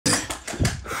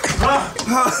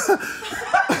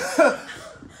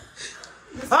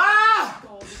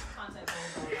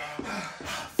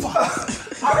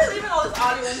Are we leaving all this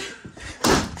audio in?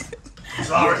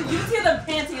 Sorry. You just hear them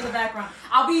panting in the background.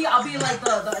 I'll be like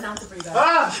the announcer for you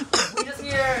guys. We just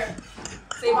hear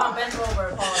SaVon bent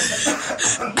over, pause.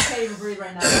 He can't even breathe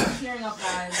right now. I'm tearing up,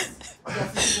 guys.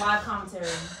 Yes, this is live commentary.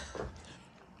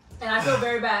 And I feel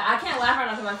very bad. I can't laugh right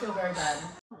now because I feel very bad.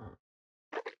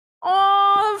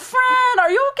 Oh, friend,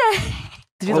 are you okay?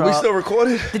 Did you throw up? Still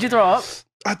recorded? Did you throw up?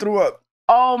 I threw up.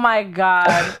 Oh my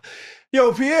God.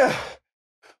 Yo, Pierre,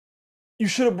 you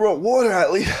should have brought water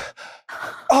at least.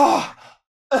 Oh,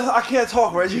 I can't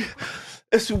talk, Reggie.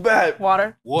 It's too bad.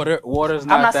 Water? Water's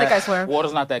not I'm not sick, I swear.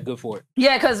 Water's not that good for it.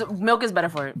 Yeah, because milk is better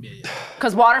for it.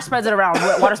 Because water spreads it around.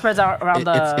 Water spreads out around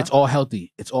the... It's all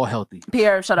healthy. It's all healthy.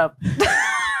 Pierre, shut up.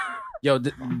 Yo,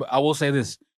 I will say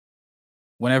this.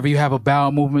 Whenever you have a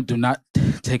bowel movement, do not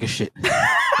take a shit.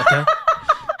 Okay?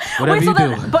 Whatever you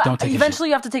do, don't take a shit. Eventually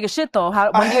you have to take a shit, though. When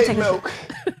I do you hate take milk. a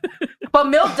shit? But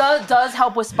milk does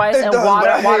help with spice, and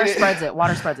water spreads it.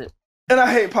 Water spreads it. And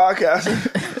I hate podcasting.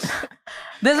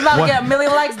 This is about to get 1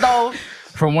 million likes, though.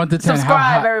 From 1 to 10,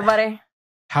 subscribe, everybody.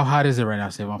 How hot is it right now,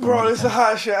 SaVon? Bro, this is the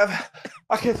hottest shit ever.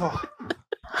 I can't talk.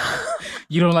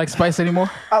 You don't like spice anymore?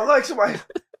 I like spice.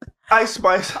 Ice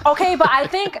Spice. Okay, but I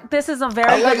think this is a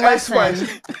very good lesson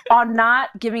on not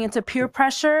giving into peer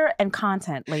pressure and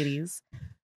content, ladies.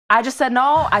 I just said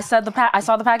no. I saw the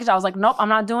package. I was like, nope, I'm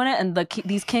not doing it. And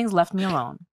these kings left me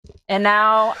alone. And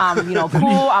now I'm,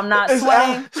 cool. I'm not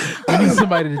sweating. We need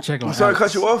somebody to check on. I'm sorry to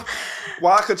cut you off.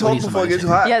 Well, I could talk before it gets too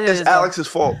hot. Yeah, it's Alex's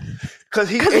fault. Because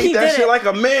he ate that shit like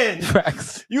a man.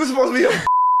 Facts. You were supposed to be a...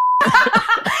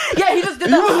 Yeah, he just did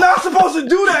that. You was not supposed to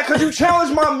do that because you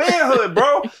challenged my manhood,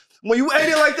 bro. When you ate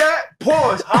it like that,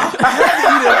 pause. I had to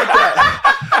eat it like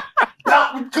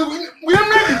that. We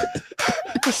niggas.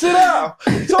 Sit down.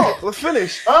 Talk. Let's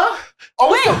finish.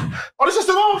 Wait. This is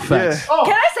still on? Yeah. Oh.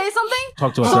 Can I say something?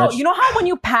 Talk to us. So, you know how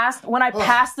when I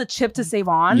passed the chip to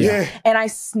SaVon and I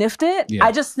sniffed it?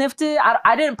 I just sniffed it.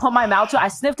 I didn't put my mouth to it. I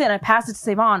sniffed it and I passed it to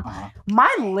SaVon.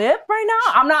 My lip right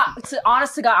now,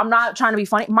 honest to God, I'm not trying to be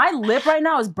funny. My lip right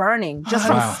now is burning just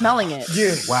from smelling it.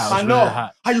 Yeah. Wow. I know.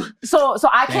 Really so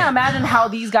I can't imagine how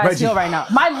these guys feel right now.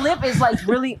 My lip is like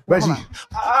really... Reggie,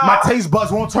 my taste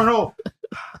buds won't turn off.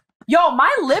 Yo,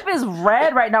 my lip is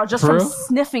red right now just from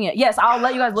sniffing it. Yes, I'll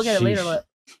let you guys look at it later.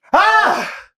 But...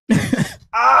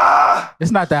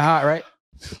 It's not that hot, right?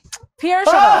 Pierre,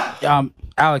 shut up.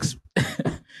 Alex.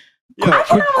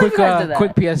 Quick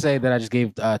PSA that I just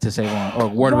gave to SaVon, or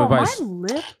word of advice. My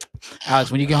lip. Alex,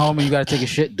 when you get home and you gotta take a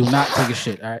shit, do not take a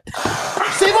shit. All right.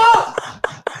 SaVon!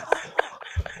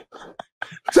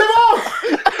 SaVon!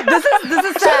 This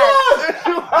is sad.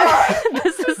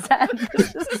 This is sad.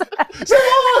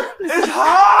 SaVon! It's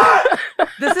hot!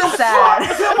 This is sad.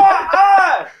 It's in my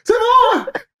eye!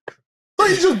 SaVon! Oh,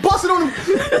 you just busted on him.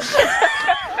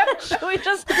 Should we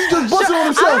just busted on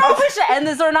himself. I don't know if we should end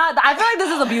this or not. I feel like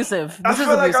this is abusive. I feel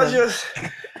like I just... Ew,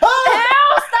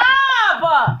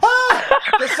 stop!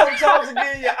 There's sometimes it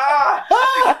get in your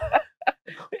eye.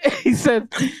 He said...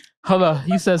 Hold on.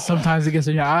 You said sometimes it gets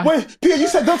in your eye. Wait, Pierre, you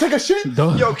said don't take a shit?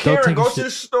 Yo, Karen, go to the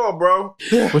store, bro.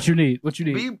 What you need?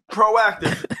 Be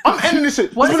proactive. I'm ending this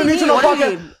shit. What do you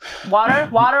need?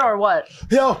 Water or what?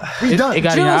 Yo, we done. It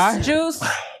got in your eye?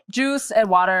 Juice and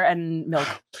water and milk.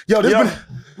 Yo,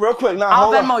 real quick,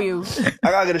 I'll Venmo you. I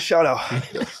gotta get a shout out.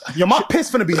 Yo, my piss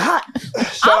finna be hot.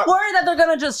 I'm worried that they're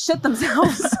gonna just shit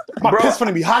themselves. My piss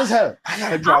finna be hot as hell. I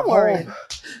gotta drop home.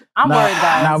 I'm worried,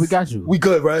 guys. Nah, we got you. We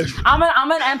good, Reg. I'm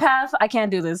an empath. I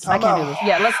can't do this. I can't do this.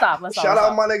 Yeah, let's stop. Shout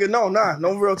out my nigga. No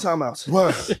real timeouts.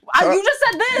 What? You just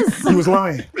said this. He was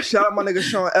lying. Shout out my nigga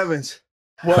Sean Evans.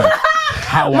 What?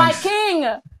 My king,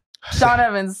 Sean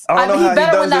Evans. He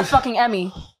better win that fucking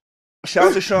Emmy. Shout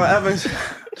out to Sean Evans.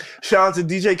 Shout out to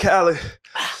DJ Khaled.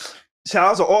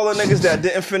 Shout out to all the niggas that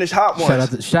didn't finish Hot Ones. Shout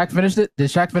out to Shaq. Finished it? Did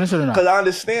Shaq finish it or not? Because I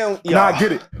understand. Nah, I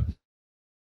get it.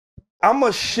 I'ma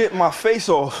shit my face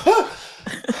off.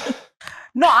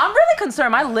 No, I'm really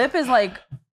concerned. My lip is like,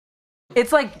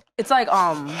 it's like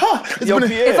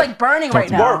burning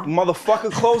right now. Work,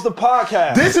 motherfucker. Close the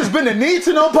podcast. This has been the Need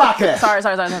to Know podcast. Sorry.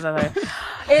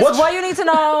 It's what you need to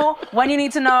know, when you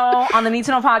need to know on the Need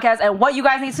to Know podcast. And what you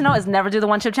guys need to know is never do the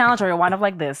one chip challenge or you'll wind up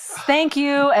like this. Thank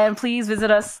you. And please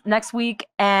visit us next week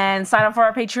and sign up for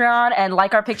our Patreon and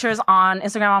like our pictures on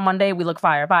Instagram on Monday. We look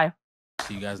fire. Bye.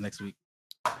 See you guys next week.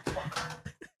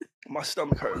 My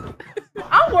stomach hurt.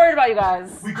 I'm worried about you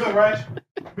guys. We good, right?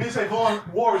 Me and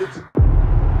SaVon warriors.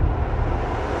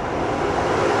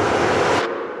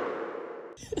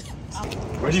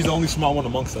 Reggie's the only smart one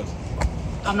amongst us.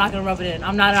 I'm not gonna rub it in.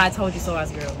 I'm not an I told you so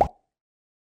ass girl.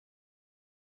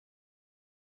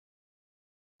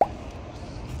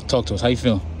 Talk to us. How you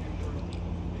feeling?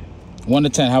 1 to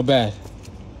 10, how bad?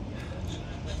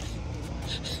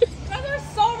 Guys are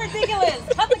so ridiculous.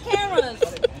 Cut the cameras.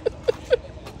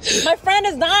 My friend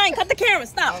is dying. Cut the camera.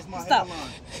 Stop. Stop.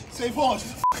 SaVon.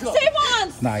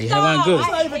 SaVon. Nah, your hairline good. It's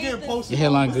not even getting posted. Your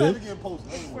hairline It's not good? even getting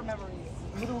posted. For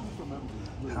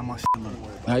memories. How much?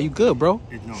 Nah, you good, bro.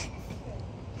 No.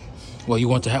 Well, you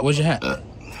want the hat? Where's your hat?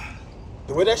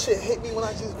 The way that shit hit me when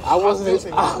I just... I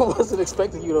wasn't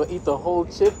expecting you to eat the whole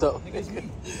chip, though.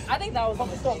 I think that was a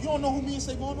mistake. You don't know who me and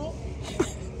SaVon are?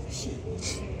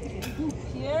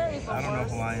 Pierre is the I don't know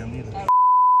worst. who I am either.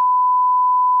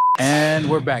 And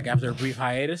we're back after a brief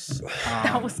hiatus.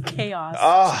 That was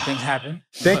chaos. Things happen.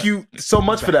 Thank you so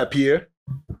much for that, Pierre.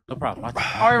 No problem.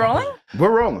 Are we rolling?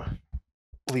 We're rolling.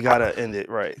 We gotta end it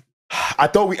right. I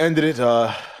thought we ended it.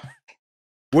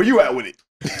 Where you at with it?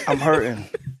 I'm hurting.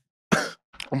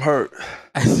 I'm hurt.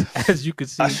 As you can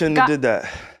see, I shouldn't have did that.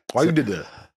 Why you did that?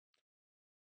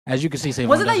 as you can see, SaVon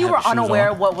Was it that doesn't you have were his shoes unaware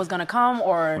on. what was gonna come,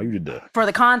 Why or you did that? for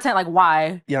the content? Like,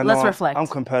 why? Yeah, Let's no, reflect. I'm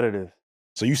competitive.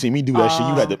 So you see me do that shit.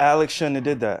 You had to. Alex shouldn't have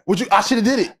did that. What you? I should have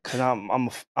did it. Cause I'm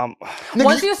Nigga,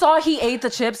 Once you saw he ate the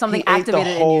chip, something he ate activated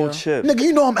the in whole you. chip. Nigga,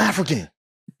 you know I'm African.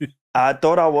 I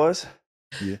thought I was.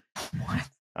 Yeah. What?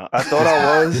 I thought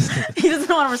I was. He doesn't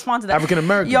want to respond to that. African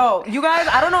American. Yo, you guys,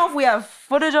 I don't know if we have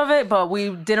footage of it, but we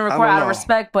didn't record don't out of know.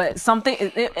 respect. But something,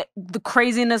 the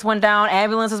craziness went down.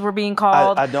 Ambulances were being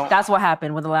called. I don't- That's what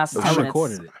happened with the last 10 I minutes.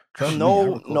 recorded it. Trust me, I No,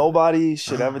 recorded it. nobody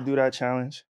should ever do that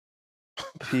challenge.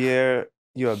 Pierre,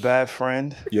 you're a bad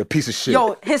friend. You're a piece of shit.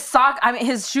 Yo,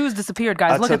 his shoes disappeared,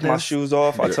 guys. I Look took at my this. shoes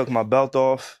off. I took my belt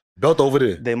off. Belt over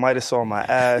there. They might have saw my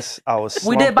ass. I was We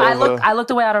slumped did, but over. I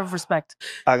looked away out of respect.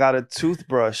 I got a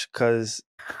toothbrush because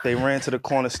they ran to the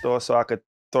corner store so I could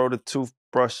throw the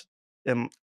toothbrush in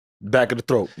Back of the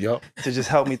throat. Yup. to just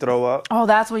help me throw up. Oh,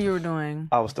 that's what you were doing.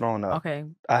 I was throwing up. Okay.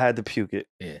 I had to puke it.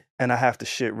 Yeah. And I have to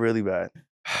shit really bad.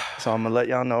 So I'm gonna let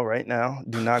y'all know right now.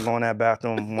 Do not go in that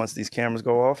bathroom once these cameras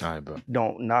go off. All right, bro.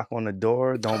 Don't knock on the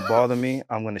door. Don't bother me.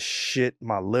 I'm gonna shit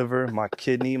my liver, my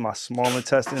kidney, my small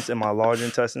intestines, and my large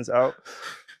intestines out.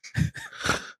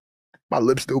 My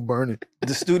lips still burning.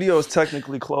 The studio is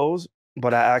technically closed,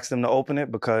 but I asked them to open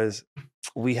it because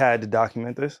we had to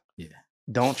document this. Yeah.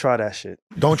 Don't try that shit.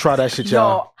 Don't try that shit,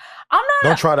 y'all. Yo, I'm not.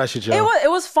 Don't try that shit, y'all. It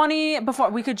was funny before.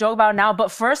 We could joke about it now,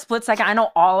 but for a split second, I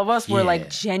know all of us were Yeah. like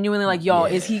genuinely like, "Yo,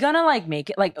 is he gonna like make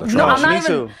it?" Like, no, try. I'm not Me even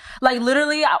too. like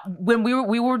literally when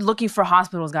we were looking for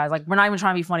hospitals, guys. Like, we're not even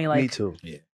trying to be funny. Me Like, too.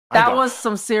 that was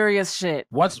some serious shit.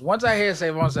 Once I hear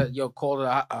SaVon said, "Yo, call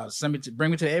the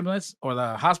bring me to the ambulance or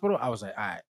the hospital," I was like, "All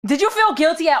right." Did you feel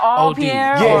guilty at all, OD.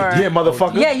 Pierre? yeah, or- yeah,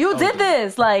 motherfucker. Yeah, you did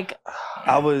this. Like,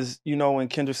 I was, when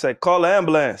Kendra said, call the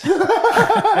ambulance.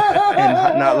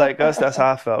 And not like us, that's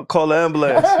how I felt. Call the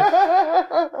ambulance.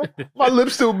 My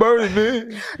lips still burning,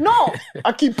 man. no,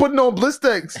 I keep putting on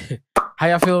Blistex. How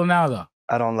y'all feeling now, though?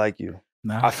 I don't like you.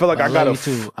 Nah, I feel like I love gotta you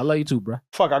too. I love you too, bro.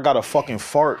 Fuck, I got a fucking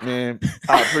fart, man.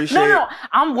 I appreciate no.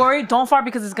 I'm worried. Don't fart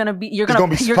because it's gonna be. You're It's gonna.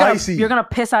 gonna be you're spicy. You're gonna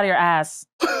piss out of your ass.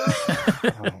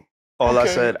 All I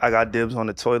Okay. said, I got dibs on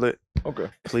the toilet. Okay.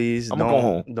 Please I'ma go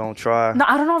home. don't try. No,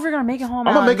 I don't know if you're gonna make it home.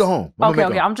 I'm gonna Alex. make it home.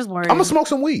 Okay. I'm just worried. I'm gonna smoke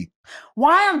some weed.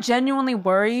 Why I'm genuinely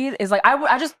worried is like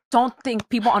I just don't think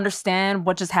people understand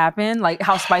what just happened, like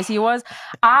how spicy it was.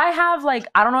 I have like,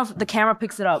 I don't know if the camera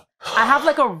picks it up. I have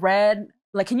like a red,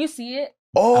 like, can you see it?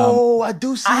 Oh, I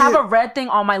do see I have it. a red thing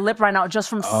on my lip right now just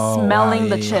from Oh, smelling wow,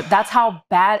 the yeah, chip. That's how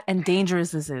bad and dangerous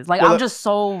this is. Like, Well, I'm just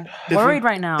so worried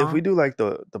right now. If we do like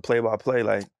the play-by-play,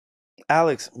 like,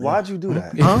 Alex, why'd you do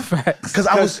that? Huh? Facts. Because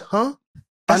I was, huh?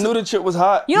 I knew the chip was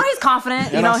hot. You know he's confident.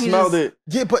 and You know I he's smelled just, it.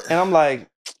 Yeah, but And I'm like,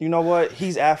 you know what?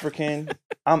 He's African.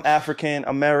 I'm African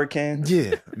American.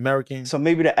 yeah, American So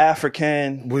maybe the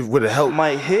African with a help.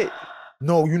 might hit.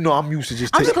 No, I'm used to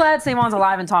just. I'm just glad SaVon's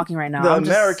alive and talking right now. The I'm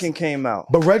just- American came out.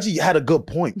 But Reggie had a good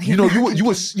point. You know,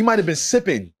 you might have been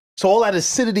sipping, so all that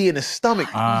acidity in the stomach.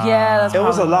 Yeah, that's It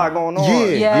was a probably- lot going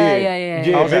on.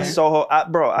 Yeah. I was man. at Soho.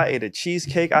 I ate a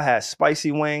cheesecake. I had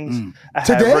spicy wings. I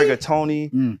Today? had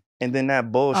rigatoni. Mm. And then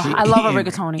that bullshit. I love a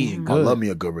Eating- rigatoni. eating Mm. I good. love me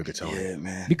a good rigatoni. yeah,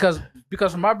 man. Because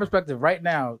from my perspective, right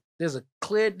now, there's a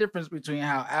clear difference between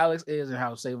how Alex is and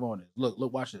how SaVon is.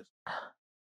 Look, watch this.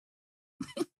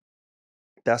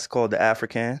 That's called the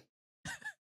African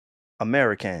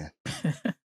American.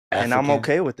 And I'm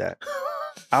okay with that.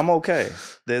 I'm okay.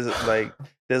 There's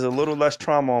a little less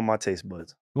trauma on my taste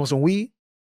buds. You want some weed?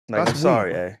 Like, That's I'm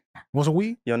sorry, weed. eh? You want some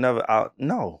weed? You'll never out.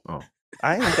 No. Oh.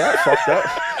 I ain't that fucked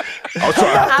up. was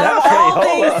trying. Out of all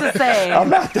things to say. I'm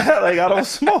not that. Like, I don't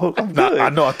smoke. I'm good. I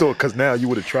know. I thought because now you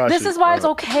would have tried. This is why it's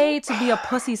okay to be a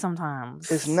pussy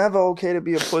sometimes. It's never okay to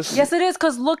be a pussy. Yes, it is.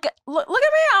 Because look at me.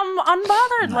 I'm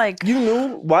unbothered. Like, you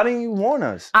knew. Why didn't you warn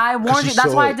us? I warned you.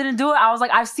 That's why I didn't do it. I was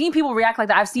like, I've seen people react like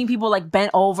that. I've seen people like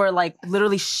bent over, like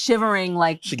literally shivering,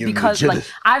 like because like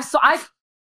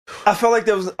I felt like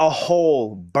there was a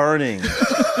hole burning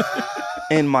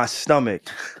in my stomach.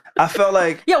 I felt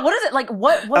like what is it like?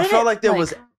 What I felt like there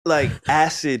was like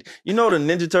acid. You know the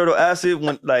Ninja Turtle acid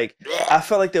when like I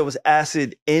felt like there was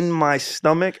acid in my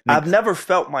stomach. I've never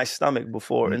felt my stomach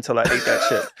before until I ate that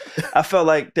shit. I felt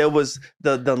like there was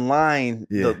the line,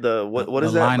 what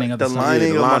is that? Lining of the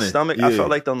lining of my stomach. Yeah. I felt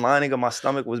like the lining of my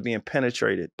stomach was being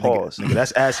penetrated. Pause. Nigga,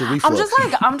 that's acid reflux.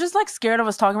 I'm just like scared of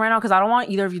us talking right now because I don't want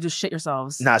either of you to shit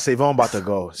yourselves. Nah, SaVon about to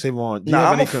go. SaVon,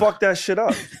 I'm gonna fuck that shit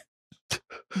up.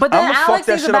 But then I'm gonna fuck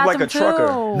that shit up like a trucker.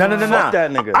 No. Fuck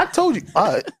that nigga. I told you.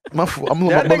 All right. I'm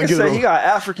that nigga said he got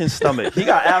African stomach. He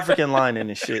got African lining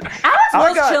and shit. Alex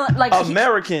was chilling. Like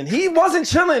American. He wasn't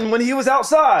chilling when he was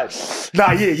outside.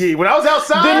 Nah, yeah. When I was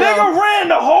outside, the nigga ran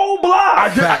the whole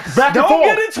block. Back Don't and forth.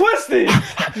 get it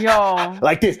twisted. Yo.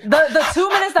 Like this. The 2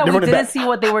 minutes that we didn't back. see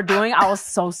what they were doing, I was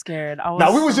so scared.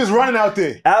 Nah, we was just running out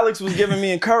there. Alex was giving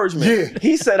me encouragement. Yeah.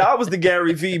 He said I was the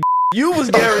Gary V. You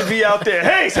was Gary V out there.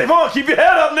 Hey, SaVon, keep your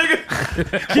head up,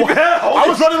 nigga. Keep your head up. I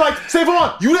was running like,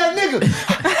 SaVon, you that nigga.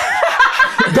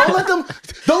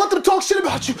 Don't let them talk shit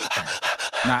about you.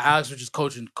 Nah, Alex was just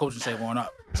coaching SaVon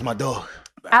up. It's my dog.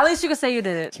 At least you could say you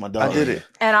did it. It's my dog. I did it.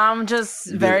 And I'm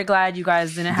just very glad you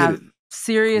guys didn't have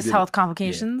serious health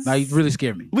complications. Now you really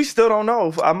scared me. We still don't know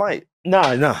if I might.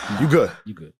 Nah. You good.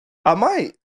 You good. I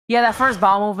might. Yeah, that first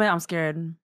bowel movement, I'm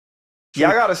scared. Yeah,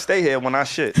 I gotta stay here when I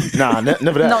shit. Nah, never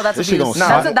that. No, that's This shit abuse.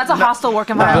 gonna That's a hostile work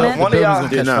environment. One of y'all,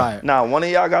 fire. one of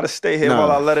y'all gotta stay here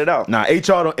while I let it out. Nah,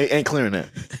 HR ain't clearing that.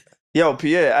 Yo,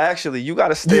 Pierre, you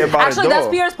gotta stay by the door. That's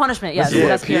Pierre's punishment. Yes, Yeah,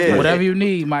 that's Pierre's Pierre. punishment. Whatever you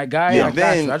need, my guy. I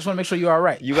got you. I just want to make sure you're all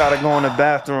right. You gotta go in the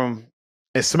bathroom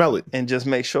And smell it. and just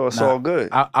make sure it's all good.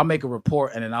 I'll make a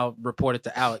report and then I'll report it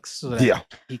to Alex so that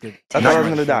he could. I thought I was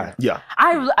gonna die. Yeah.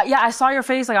 I saw your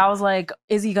face. Like I was like,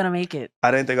 is he gonna make it?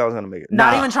 I didn't think I was gonna make it.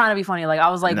 Not even trying to be funny. Like I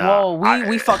was like, whoa,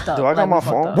 we fucked up. Do I got my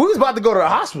phone? We was about to go to the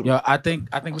hospital. Yo, I think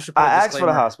we should. Put I a asked for the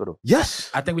disclaimer. hospital.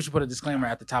 Yes. I think we should put a disclaimer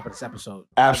at the top of this episode.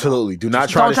 Absolutely. Do not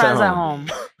try Don't this try at this at home.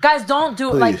 home. Guys, don't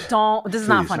do it. Like, Please. don't. This is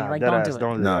not Please. funny. Like, Dead don't ass, do it.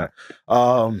 Don't do Nah.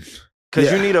 that. Because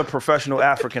you need a professional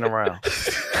African around.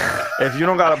 If you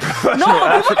don't got a professional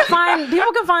No,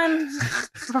 people can find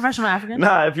professional African.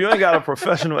 Nah, if you ain't got a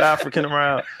professional African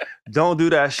around, don't do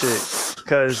that shit.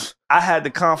 Because I had the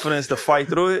confidence to fight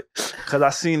through it because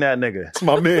I seen that nigga.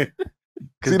 My man.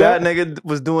 Because that nigga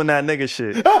was doing that nigga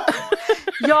shit.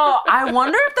 Yo, I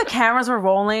wonder if the cameras were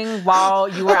rolling while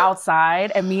you were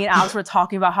outside and me and Alex were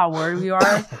talking about how worried we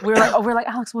are. We were like,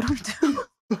 Alex, what do we do?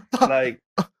 Like,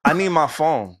 I need my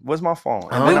phone. Where's my phone?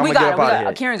 And We then I'ma got get it. up out of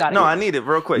here. Kieran got it. No, I need it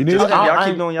real quick. You need Just- it? y'all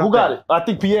keep doing y'all Who got thing. it? I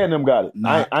think Pierre and them got it.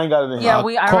 Nah. I ain't got it in here. Yeah,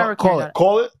 I remember Kieran got it.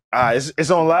 Call it? All right,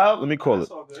 it's on loud. Let me call it.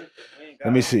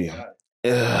 Let me see. We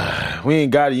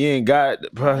ain't got it. You ain't got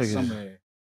it. Somewhere.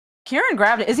 Kieran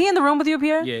grabbed it. Is he in the room with you,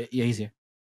 Pierre? Yeah, he's here.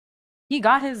 He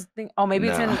got his thing. Oh, maybe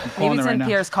Nah. it's calling in it right now.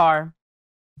 Pierre's car.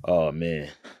 Oh, man.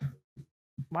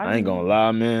 Why I ain't gonna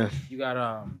lie, man. You got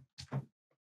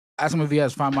ask him if he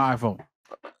has Find My iPhone.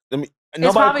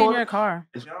 It's probably in your car.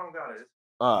 Y'all don't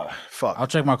got it. Fuck. I'll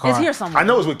check my car. It's here somewhere. I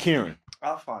know it's with Kieran.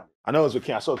 I'll find it.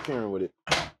 I saw Kieran with it.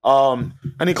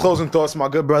 Any closing thoughts, my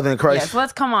good brother in Christ? Yes,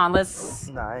 let's come on. Let's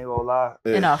Nah, I ain't gonna lie.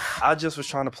 Yeah. enough. I just was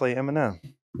trying to play Eminem.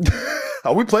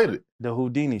 Oh, we played it. The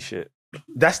Houdini shit.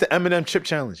 That's the Eminem chip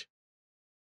challenge.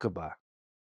 Goodbye.